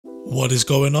What is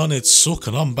going on? It's Suk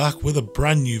and I'm back with a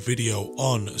brand new video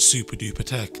on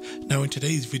SuperDuprTech. Now in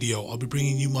today's video I'll be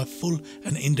bringing you my full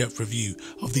and in-depth review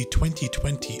of the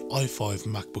 2020 i5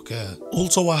 MacBook Air.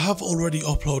 Also, I have already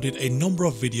uploaded a number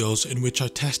of videos in which I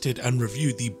tested and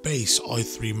reviewed the base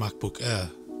i3 MacBook Air,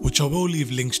 which I will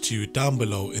leave links to down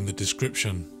below in the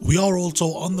description. We are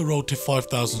also on the road to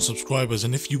 5,000 subscribers,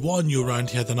 and if you are new around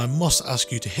here then I must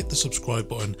ask you to hit the subscribe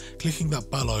button, clicking that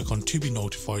bell icon to be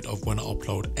notified of when I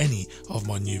upload any of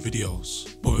my new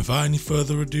videos. But without any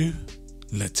further ado,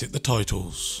 let's hit the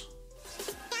titles.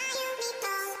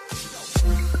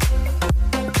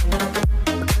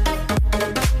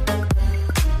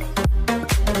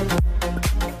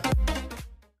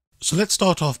 So let's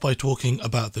start off by talking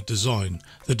about the design.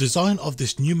 The design of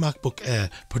this new MacBook Air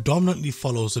predominantly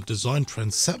follows the design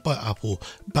trend set by Apple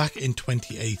back in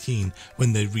 2018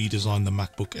 when they redesigned the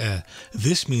MacBook Air.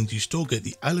 This means you still get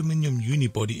the aluminium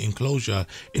unibody enclosure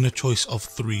in a choice of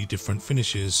 3 different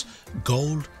finishes: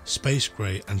 gold, space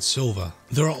grey and silver.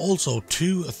 There are also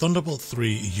 2 Thunderbolt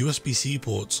 3 USB-C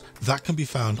ports that can be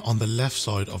found on the left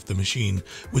side of the machine,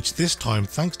 which this time,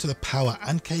 thanks to the power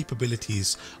and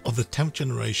capabilities of the 10th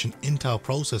generation Intel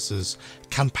processors,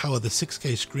 can power the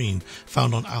 6K screen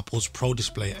found on Apple's Pro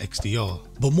Display XDR.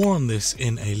 But more on this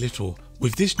in a little.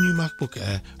 With this new MacBook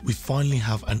Air, we finally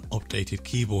have an updated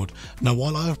keyboard. Now,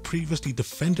 while I have previously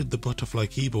defended the butterfly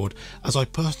keyboard as I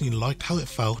personally liked how it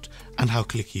felt and how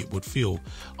clicky it would feel,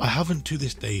 I haven't to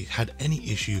this day had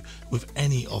any issue with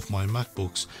any of my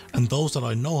MacBooks, and those that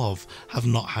I know of have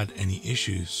not had any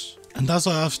issues. And as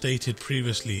I have stated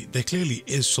previously, there clearly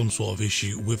is some sort of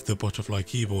issue with the butterfly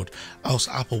keyboard, else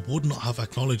Apple would not have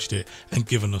acknowledged it and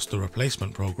given us the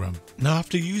replacement program. Now,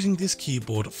 after using this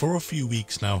keyboard for a few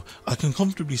weeks now, I can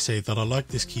comfortably say that I like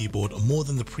this keyboard more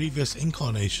than the previous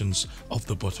incarnations of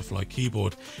the butterfly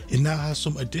keyboard. It now has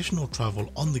some additional travel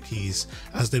on the keys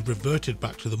as they reverted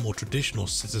back to the more traditional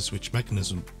scissor switch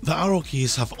mechanism. The arrow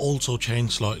keys have also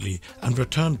changed slightly and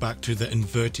returned back to the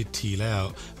inverted T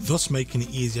layout, thus making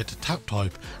it easier to tap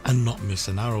type and not miss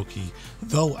an arrow key,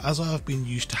 though as I have been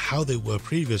used to how they were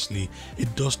previously,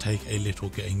 it does take a little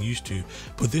getting used to,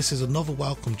 but this is another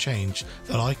welcome change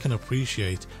that I can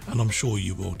appreciate and I'm sure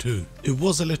you will too. It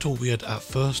was a little weird at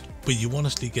first, but you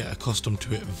honestly get accustomed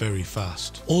to it very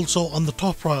fast. Also, on the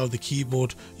top right of the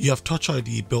keyboard you have Touch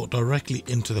ID built directly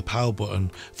into the power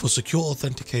button for secure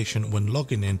authentication when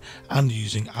logging in and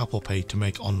using Apple Pay to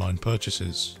make online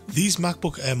purchases. These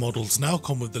MacBook Air models now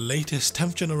come with the latest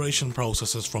 10th generation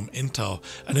processors from Intel,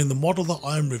 and in the model that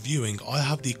I am reviewing I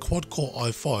have the quad-core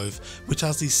i5, which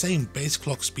has the same base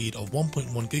clock speed of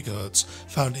 1.1 GHz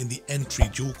found in the entry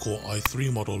dual-core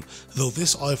i3 model, though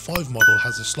this i5 model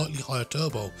has a slightly higher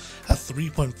turbo at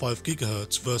 3.5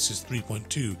 GHz versus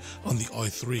 3.2 on the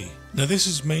i3. Now, this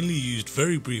is mainly used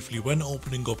very briefly when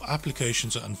opening up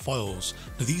applications and files.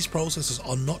 Now, these processors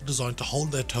are not designed to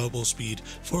hold their turbo speed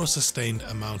for a sustained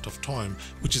amount of time,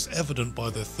 which is evident by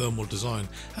their thermal design,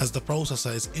 as the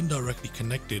processor is indirectly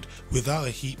connected without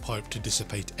a heat pipe to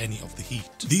dissipate any of the heat.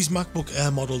 These MacBook Air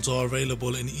models are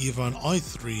available in either an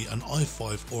i3, an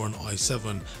i5 or an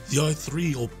i7. The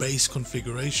i3 or base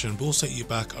configuration will set you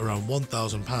back around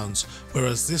 £1,000,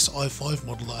 whereas this i5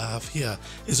 model that I have here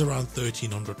is around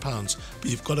 £1,300, but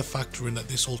you've got to factor in that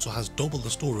this also has double the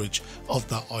storage of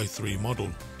that i3 model.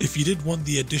 If you did want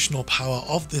the additional power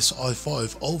of this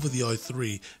i5 over the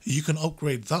i3, you can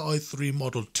upgrade that i3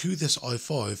 model to this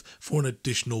i5 for an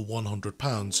additional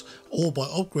 £100, or by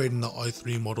upgrading the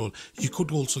i3 model you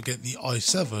could also get the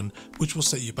i7, which will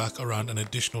set you back around an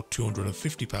additional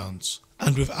 £250.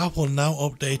 And with Apple now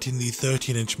updating the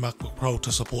 13-inch MacBook Pro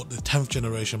to support the 10th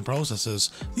generation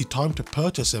processors, the time to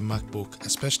purchase a MacBook,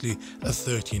 especially a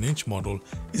 13-inch model,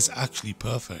 is actually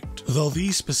perfect. Though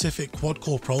these specific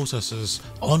quad-core processors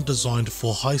aren't designed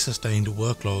for high sustained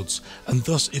workloads, and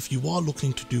thus if you are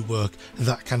looking to do work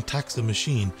that can tax the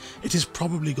machine, it is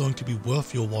probably going to be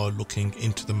worth your while looking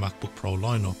into the MacBook Pro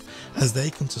lineup, as they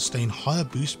can sustain higher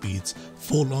boost speeds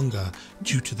for longer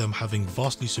due to them having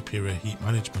vastly superior heat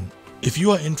management. If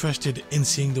you are interested in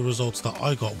seeing the results that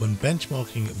I got when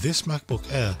benchmarking this MacBook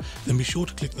Air, then be sure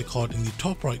to click the card in the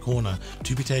top right corner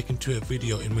to be taken to a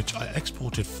video in which I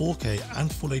exported 4K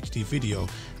and Full HD video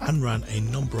and ran a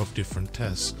number of different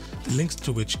tests, the links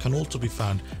to which can also be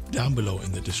found down below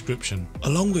in the description.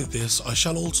 Along with this, I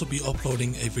shall also be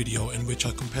uploading a video in which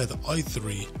I compare the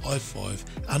i3, i5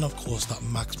 and of course that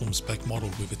maximum spec model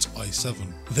with its i7.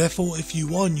 Therefore, if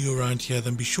you are new around here,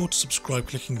 then be sure to subscribe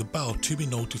clicking the bell to be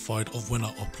notified of when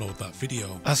I upload that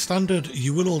video. As standard,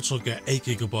 you will also get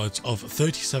 8GB of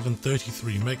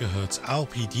 3733 MHz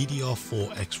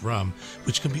LPDDR4X RAM,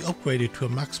 which can be upgraded to a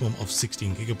maximum of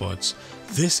 16GB.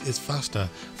 This is faster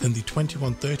than the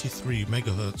 2133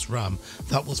 MHz RAM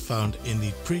that was found in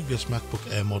the previous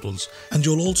MacBook Air models, and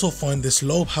you'll also find this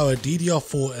low power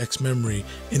DDR4X memory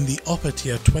in the upper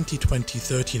tier 2020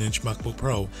 13-inch MacBook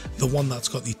Pro, the one that's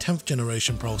got the 10th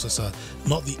generation processor,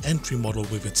 not the entry model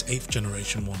with its 8th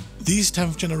generation one. These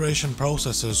 10th generation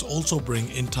processors also bring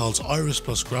Intel's Iris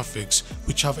Plus graphics,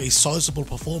 which have a sizable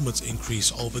performance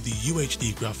increase over the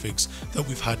UHD graphics that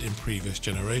we've had in previous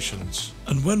generations.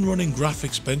 And when running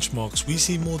graphics benchmarks, we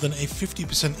see more than a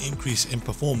 50% increase in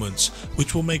performance,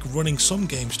 which will make running some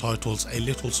games titles a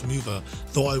little smoother,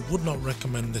 though I would not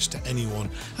recommend this to anyone,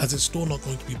 as it's still not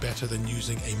going to be better than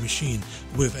using a machine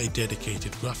with a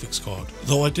dedicated graphics card.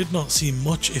 Though I did not see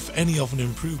much if any of an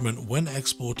improvement when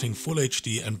exporting full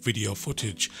HD and video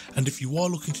footage, and if you are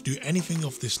looking to do anything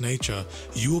of this nature,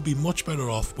 you will be much better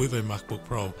off with a MacBook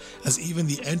Pro, as even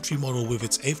the entry model with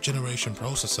its 8th generation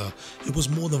processor, it was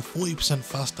more than 40%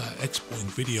 faster at exporting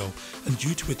video, and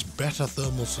due to its better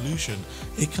thermal solution,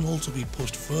 it can also be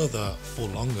pushed further for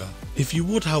longer. If you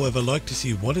would however like to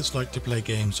see what it's like to play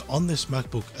games on this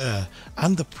MacBook Air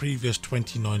and the previous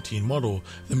 2019 model,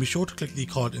 then be sure to click the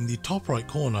card in the top right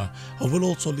corner. I will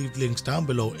also leave links down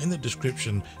below in the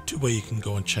description to where you can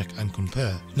go and check and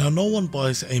compare. Now, no one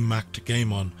buys a Mac to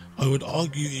game on. I would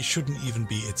argue it shouldn't even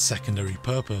be its secondary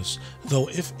purpose, though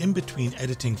if in between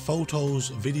editing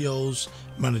photos, videos,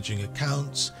 managing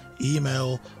accounts,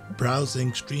 email,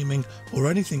 browsing, streaming, or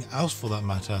anything else for that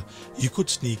matter, you could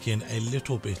sneak in a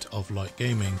little bit of light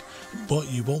gaming, but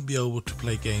you won't be able to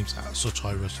play games at such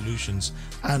high resolutions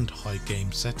and high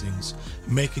game settings,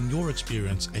 making your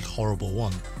experience a horrible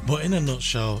one. But in a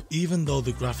nutshell, even though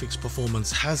the graphics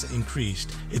performance has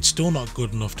increased, it's still not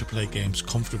good enough to play games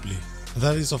comfortably.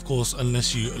 That is, of course,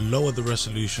 unless you lower the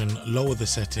resolution, lower the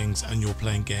settings, and you're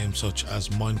playing games such as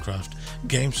Minecraft,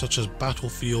 games such as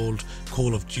Battlefield,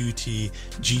 Call of Duty,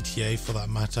 GTA for that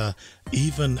matter.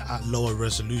 Even at lower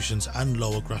resolutions and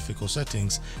lower graphical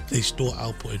settings, they still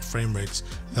outputted frame rates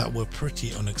that were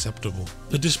pretty unacceptable.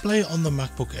 The display on the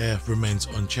MacBook Air remains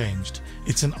unchanged.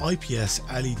 It's an IPS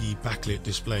LED backlit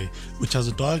display, which has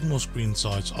a diagonal screen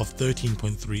size of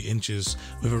 13.3 inches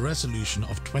with a resolution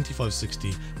of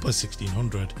 2560 by 1600.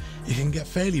 It can get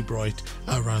fairly bright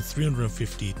at around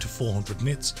 350 to 400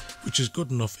 nits, which is good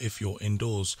enough if you're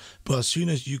indoors, but as soon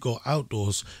as you go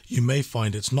outdoors, you may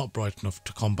find it's not bright enough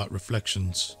to combat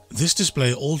reflections. This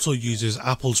display also uses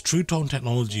Apple's True Tone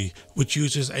technology, which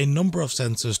uses a number of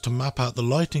sensors to map out the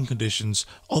lighting conditions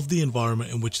of the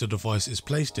environment in which the device is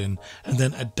placed in, and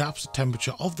then adapts the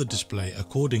temperature of the display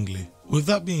accordingly. With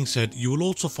that being said, you will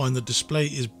also find the display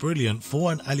is brilliant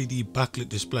for an LED backlit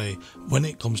display when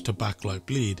it comes to backlight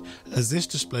bleed, as this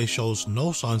display shows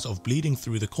no signs of bleeding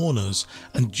through the corners,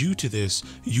 and due to this,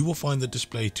 you will find the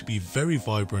display to be very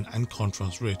vibrant and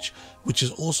contrast rich, which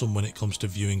is awesome when it comes to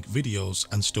viewing videos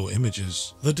and still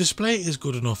images. The display is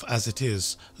good enough as it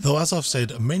is, though as I've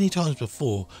said many times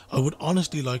before, I would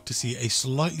honestly like to see a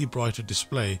slightly brighter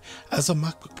display. As a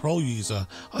MacBook Pro user,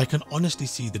 I can honestly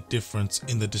see the difference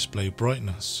in the display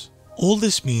brightness. All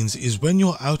this means is when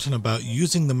you're out and about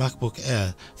using the MacBook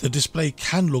Air, the display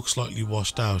can look slightly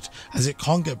washed out, as it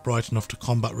can't get bright enough to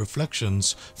combat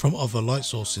reflections from other light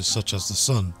sources such as the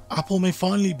sun. Apple may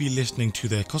finally be listening to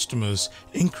their customers,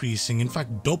 increasing, in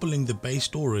fact doubling the base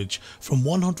storage from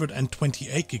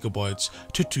 128GB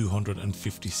to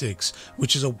 256,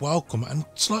 which is a welcome and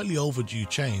slightly overdue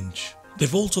change.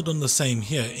 They've also done the same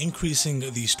here, increasing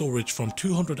the storage from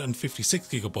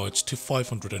 256GB to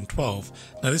 512.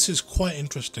 Now this is quite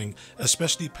interesting,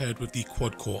 especially paired with the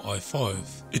quad-core i5.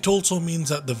 It also means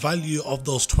that the value of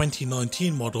those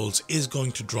 2019 models is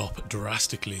going to drop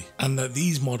drastically, and that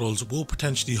these models will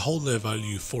potentially hold their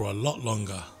value for a lot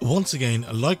longer. Once again,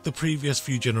 like the previous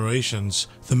few generations,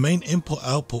 the main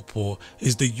input-output port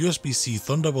is the USB-C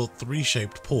Thunderbolt 3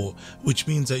 shaped port, which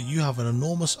means that you have an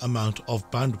enormous amount of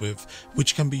bandwidth,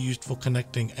 which can be used for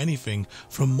connecting anything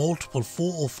from multiple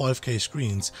 4 or 5K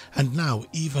screens, and now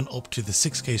even up to the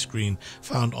 6K screen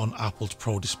found on Apple's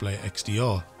Pro Display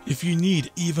XDR. If you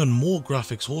need even more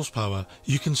graphics horsepower,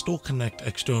 you can still connect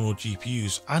external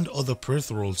GPUs and other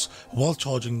peripherals while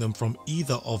charging them from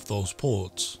either of those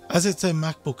ports. As it's a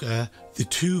MacBook Air, the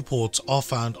two ports are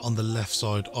found on the left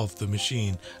side of the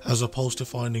machine, as opposed to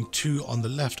finding two on the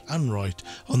left and right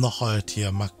on the higher tier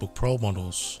MacBook Pro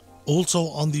models. Also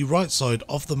on the right side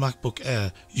of the MacBook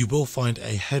Air, you will find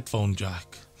a headphone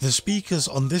jack. The speakers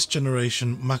on this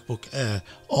generation MacBook Air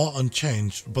are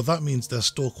unchanged, but that means they're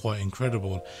still quite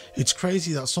incredible. It's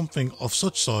crazy that something of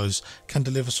such size can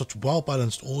deliver such well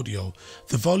balanced audio.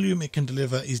 The volume it can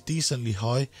deliver is decently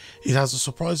high. It has a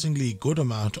surprisingly good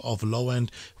amount of low end,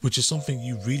 which is something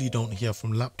you really don't hear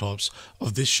from laptops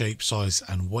of this shape, size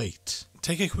and weight.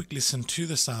 Take a quick listen to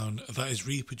the sound that is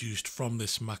reproduced from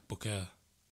this MacBook Air.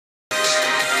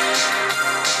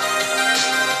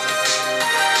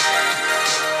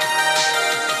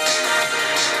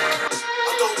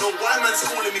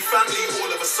 Calling me family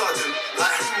all of a sudden,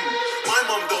 like my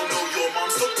mum don't know your mum,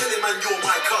 stop telling man you're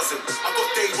my cousin. I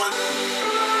got day one.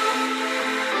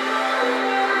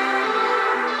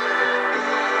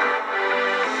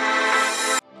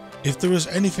 If there is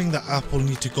anything that Apple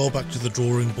need to go back to the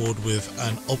drawing board with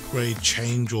and upgrade,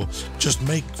 change, or just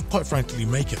quite frankly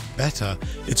make it better,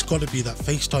 it's got to be that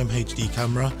FaceTime HD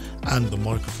camera and the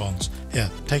microphones. Yeah,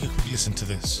 take a quick listen to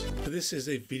this. This is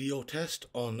a video test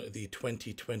on the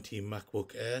 2020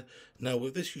 MacBook Air. Now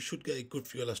with this you should get a good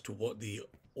feel as to what the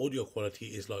audio quality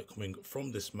is like coming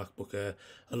from this MacBook Air,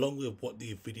 along with what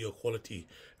the video quality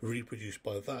reproduced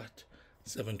by that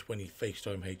 720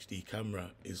 FaceTime HD camera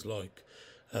is like.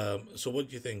 So what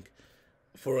do you think?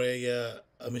 For a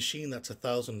machine that's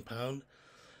 £1,000,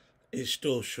 it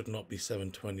still should not be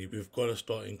 720. We've got to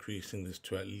start increasing this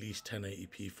to at least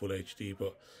 1080p Full HD,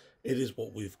 but it is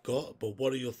what we've got. But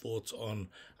what are your thoughts on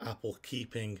Apple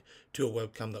keeping to a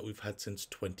webcam that we've had since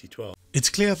 2012? It's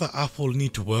clear that Apple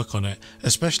need to work on it,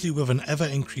 especially with an ever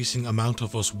increasing amount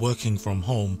of us working from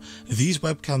home. These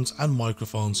webcams and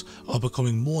microphones are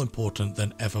becoming more important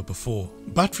than ever before.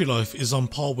 Battery life is on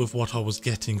par with what I was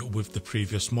getting with the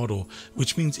previous model,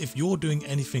 which means if you're doing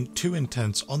anything too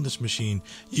intense on this machine,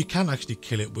 you can actually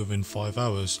kill it within 5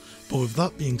 hours. But with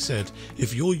that being said,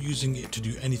 if you're using it to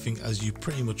do anything as you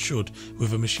pretty much should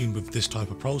with a machine with this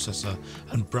type of processor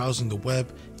and browsing the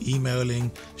web, emailing,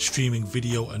 streaming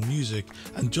video and music,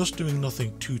 and just doing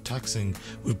nothing too taxing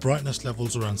with brightness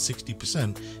levels around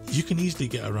 60%, you can easily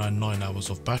get around 9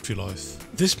 hours of battery life.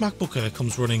 This MacBook Air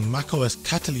comes running macOS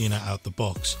Catalina out the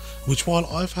box, which while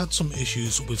I've had some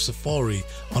issues with Safari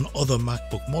on other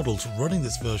MacBook models running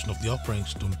this version of the operating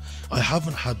system, I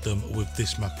haven't had them with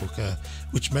this MacBook Air,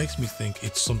 which makes me think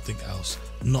it's something else,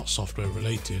 not software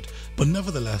related. But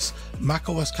nevertheless,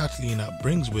 macOS Catalina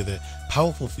brings with it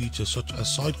powerful features such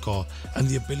as Sidecar and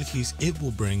the abilities it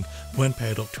will bring when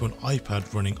paired up to an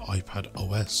iPad running iPad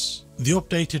OS. The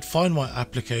updated Find My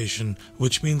application,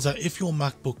 which means that if your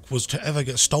MacBook was to ever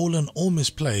get stolen or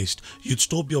misplaced, you'd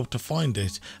still be able to find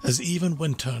it, as even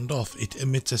when turned off it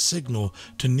emits a signal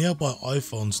to nearby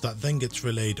iPhones that then gets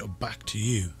relayed back to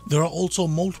you. There are also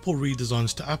multiple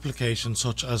redesigns to applications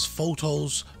such as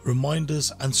Photos,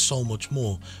 Reminders and so much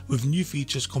more. With new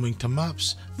features coming to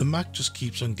Maps, the Mac just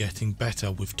keeps on getting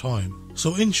better with time.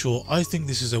 So in short, I think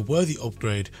this is a worthy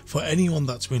upgrade for anyone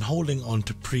that's been holding on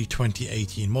to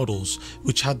pre-2018 models,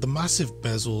 which had the massive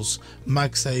bezels,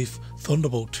 MagSafe,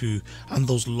 Thunderbolt 2 and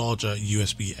those larger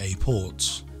USB-A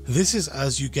ports. This is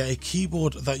as you get a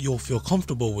keyboard that you'll feel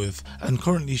comfortable with and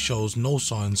currently shows no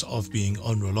signs of being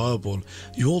unreliable.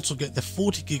 You also get the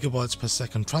 40GB per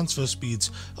second transfer speeds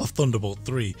of Thunderbolt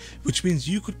 3, which means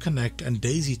you could connect and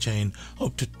daisy chain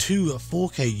up to 2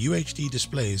 4K UHD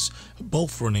displays,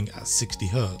 both running at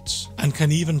 60Hz, and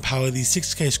can even power the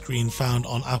 6K screen found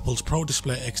on Apple's Pro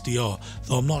Display XDR,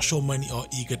 though I'm not sure many are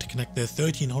eager to connect their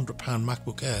 £1,300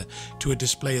 MacBook Air to a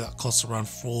display that costs around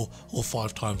 4 or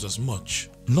 5 times as much.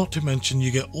 Not to mention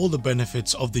you get all the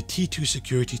benefits of the T2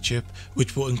 security chip,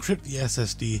 which will encrypt the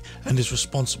SSD and is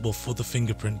responsible for the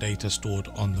fingerprint data stored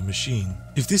on the machine.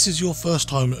 If this is your first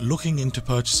time looking into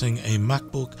purchasing a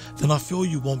MacBook, then I feel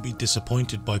you won't be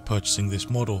disappointed by purchasing this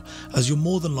model, as you'll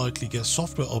more than likely get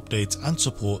software updates and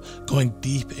support going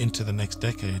deep into the next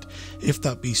decade. If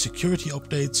that be security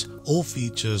updates or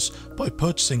features, by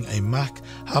purchasing a Mac,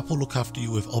 Apple look after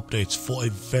you with updates for a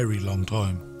very long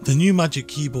time. The new Magic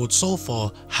Keyboard so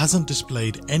far hasn't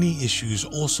displayed any issues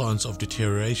or signs of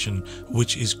deterioration,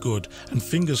 which is good, and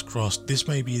fingers crossed this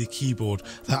may be the keyboard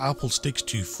that Apple sticks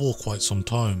to for quite some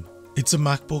time. It's a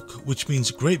MacBook, which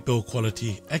means great build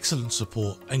quality, excellent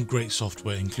support and great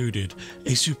software included,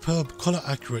 a superb colour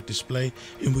accurate display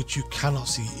in which you cannot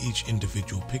see each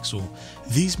individual pixel.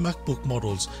 These MacBook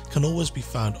models can always be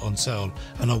found on sale,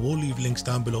 and I will leave links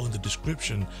down below in the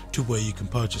description to where you can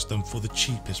purchase them for the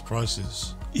cheapest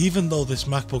prices. Even though this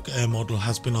MacBook Air model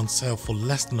has been on sale for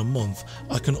less than a month,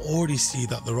 I can already see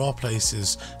that there are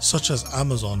places such as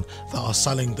Amazon that are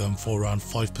selling them for around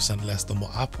 5% less than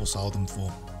what Apple sold them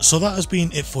for. So that has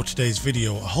been it for today's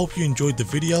video. I hope you enjoyed the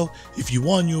video. If you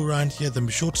are new around here, then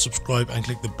be sure to subscribe and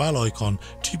click the bell icon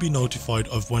to be notified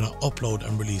of when I upload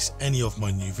and release any of my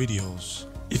new videos.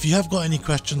 If you have got any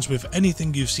questions with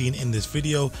anything you've seen in this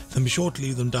video, then be sure to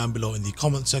leave them down below in the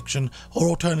comment section, or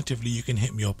alternatively you can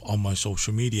hit me up on my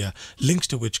social media, links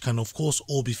to which can of course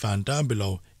all be found down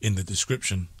below in the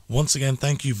description. Once again,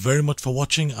 thank you very much for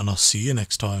watching, and I'll see you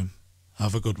next time.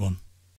 Have a good one.